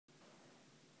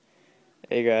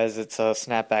Hey guys, it's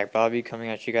SnapBack Bobby coming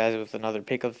at you guys with another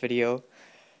pickup video.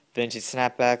 Vintage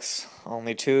snapbacks,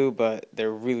 only two, but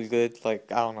they're really good.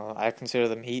 Like, I don't know, I consider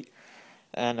them heat.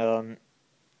 And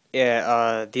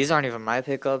these aren't even my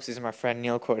pickups. These are my friend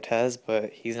Neil Cortez,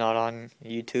 but he's not on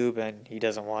YouTube and he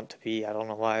doesn't want to be. I don't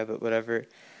know why, but whatever.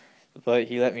 But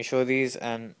he let me show these,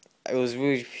 and it was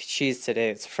really cheese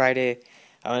today. It's Friday.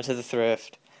 I went to the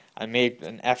thrift. I made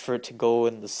an effort to go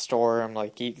in the store. I'm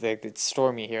like, it's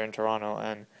Stormy here in Toronto,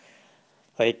 and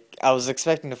like I was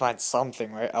expecting to find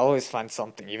something, right? I always find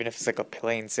something, even if it's like a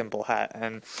plain simple hat,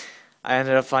 and I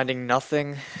ended up finding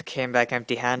nothing. Came back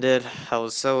empty-handed. I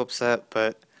was so upset,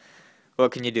 but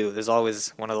what can you do? There's always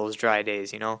one of those dry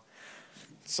days, you know?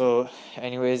 So,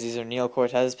 anyways, these are Neil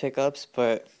Cortez pickups,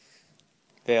 but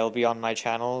they'll be on my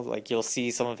channel. Like, you'll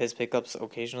see some of his pickups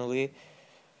occasionally.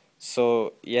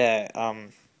 So, yeah,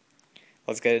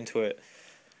 let's get into it.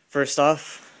 First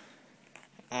off,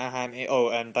 oh,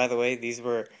 and by the way, you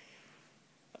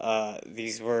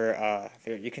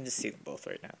can just see them both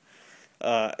right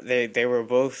now. They were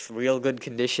both real good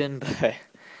condition, but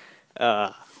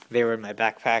they were in my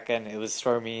backpack and it was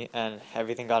stormy and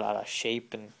everything got out of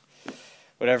shape and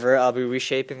whatever. I'll be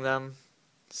reshaping them.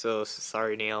 So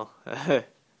sorry, Neil.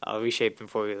 I'll reshape them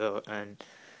for you though. And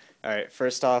all right,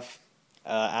 first off,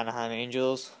 Anaheim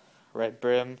Angels, red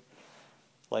brim,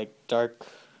 like dark.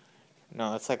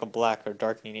 No, it's like a black or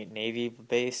dark navy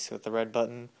base with the red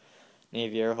button,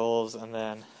 navy air holes, and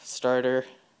then starter.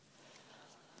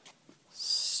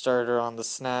 Starter on the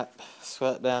snap.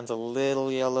 Sweatband's a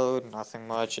little yellowed, nothing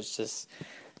much. It's just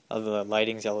the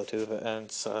lighting's yellow too, and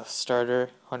it's starter,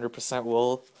 100%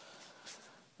 wool.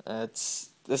 It's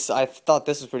this. I thought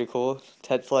this was pretty cool.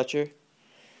 Ted Fletcher.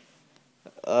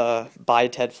 By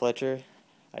Ted Fletcher.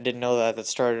 I didn't know that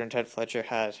starter and Ted Fletcher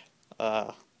had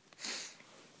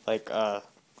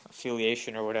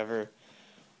affiliation or whatever,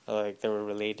 like they were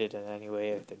related in any way,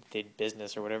 if they did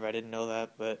business or whatever. I didn't know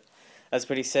that, but that's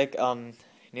pretty sick.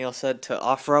 Neil said to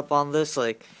offer up on this,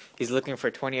 like he's looking for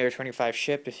 20 or 25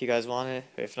 ship if you guys want it.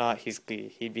 If not,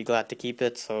 he'd be glad to keep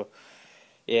it. So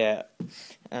yeah.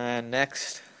 And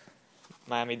next,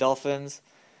 Miami Dolphins.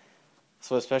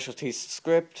 So specialties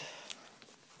script.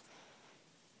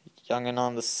 Youngin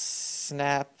on the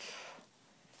snap.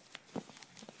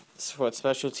 What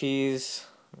specialties?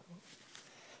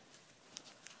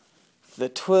 The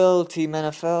Twill Team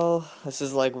NFL. This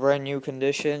is like brand new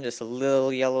condition, just a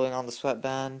little yellowing on the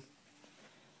sweatband.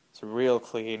 It's a real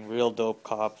clean, real dope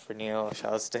cop for Neil.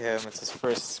 Shouts to him. It's his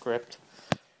first script,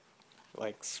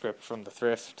 like script from the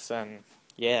thrifts, and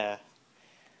yeah,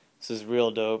 this is real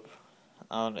dope.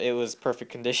 It was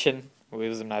perfect condition. It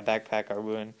was in my backpack. I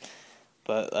ruined,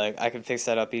 but like I can fix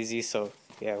that up easy. So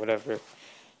yeah, whatever.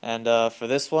 And for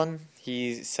this one,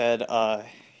 he said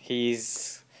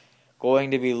he's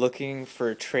going to be looking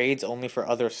for trades only for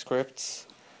other scripts.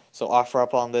 So offer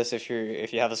up on this if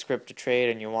you have a script to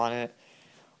trade and you want it,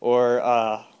 or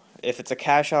if it's a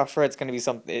cash offer, it's gonna be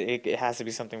it has to be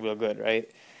something real good, right?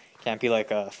 Can't be like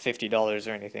 $50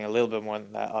 or anything. A little bit more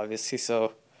than that, obviously.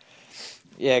 So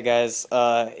yeah, guys,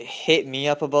 hit me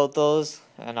up about those,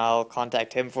 and I'll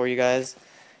contact him for you guys,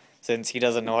 since he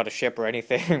doesn't know how to ship or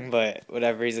anything. But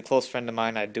whatever, he's a close friend of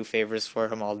mine. I do favors for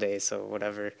him all day, so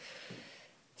whatever.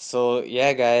 So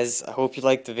yeah, guys, I hope you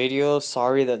liked the video.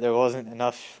 Sorry that there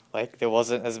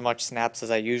wasn't as much snaps as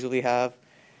I usually have.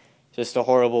 Just a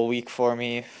horrible week for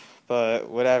me, but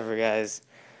whatever, guys.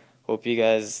 Hope you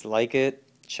guys like it.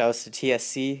 Shouts to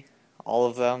TSC, all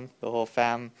of them, the whole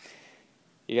fam.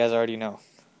 You guys already know.